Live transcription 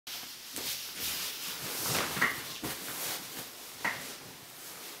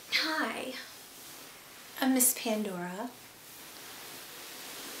I'm Miss Pandora.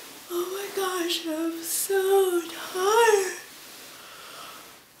 Oh my gosh, I'm so tired.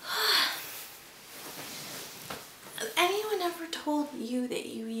 Has anyone ever told you that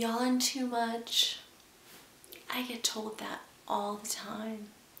you yawn too much? I get told that all the time.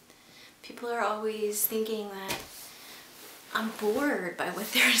 People are always thinking that I'm bored by what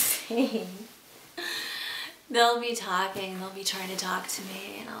they're saying. They'll be talking, they'll be trying to talk to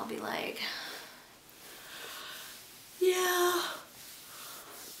me, and I'll be like, yeah,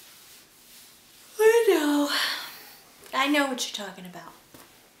 I know what you're talking about.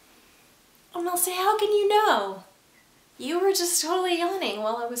 And they'll say, how can you know? You were just totally yawning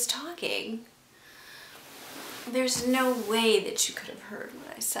while I was talking. There's no way that you could have heard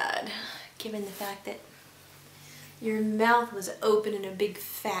what I said, given the fact that your mouth was open in a big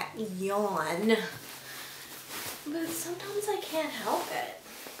fat yawn. But sometimes I can't help it.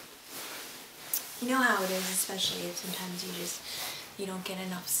 You know how it is, especially if sometimes you don't get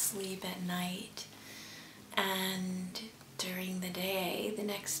enough sleep at night. And during the day, the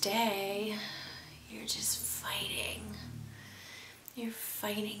next day, you're just fighting. You're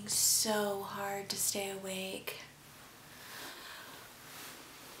fighting so hard to stay awake.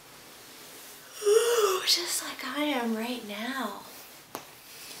 Ooh, just like I am right now.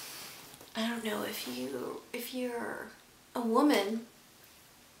 I don't know if you're a woman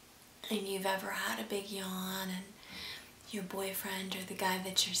and you've ever had a big yawn and your boyfriend or the guy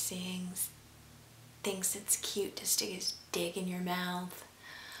that you're seeing thinks it's cute to stick his dick in your mouth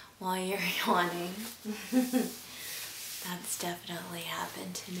while you're yawning. That's definitely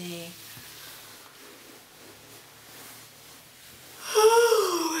happened to me.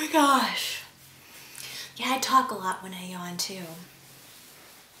 Oh my gosh. Yeah, I talk a lot when I yawn too.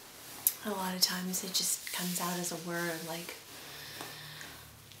 A lot of times it just comes out as a word like,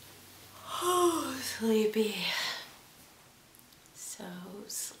 oh, sleepy. So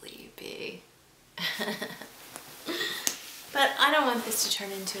sleepy. But I don't want this to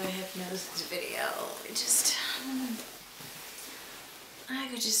turn into a hypnosis video. I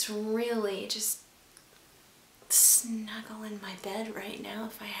could just really snuggle in my bed right now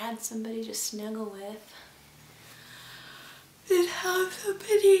if I had somebody to snuggle with. And have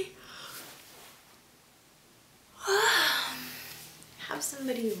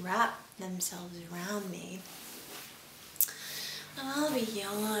somebody wrap themselves around me. And I'll be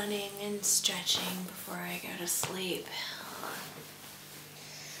yawning and stretching before I go to sleep.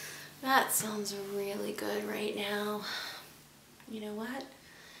 That sounds really good right now. You know what?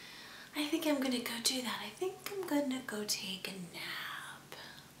 I think I'm gonna go do that. I think I'm gonna go take a nap.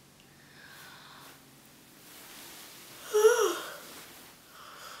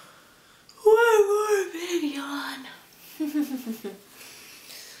 One more big yawn.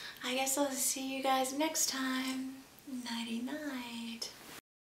 I guess I'll see you guys next time. Nighty night.